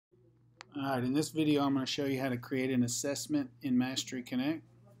Alright, in this video I'm going to show you how to create an assessment in Mastery Connect.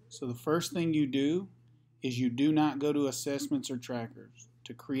 So the first thing you do is you do not go to assessments or trackers.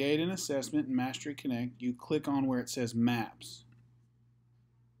 To create an assessment in Mastery Connect, you click on where it says Maps.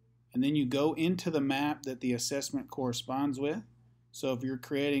 And then you go into the map that the assessment corresponds with. So if you're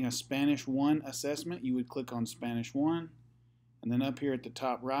creating a Spanish 1 assessment, you would click on Spanish 1. And then up here at the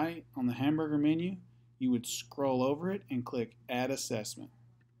top right on the hamburger menu, you would scroll over it and click Add Assessment.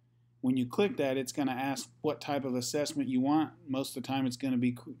 When you click that, it's going to ask what type of assessment you want. Most of the time it's going to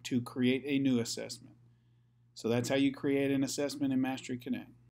be to create a new assessment. So that's how you create an assessment in Mastery Connect.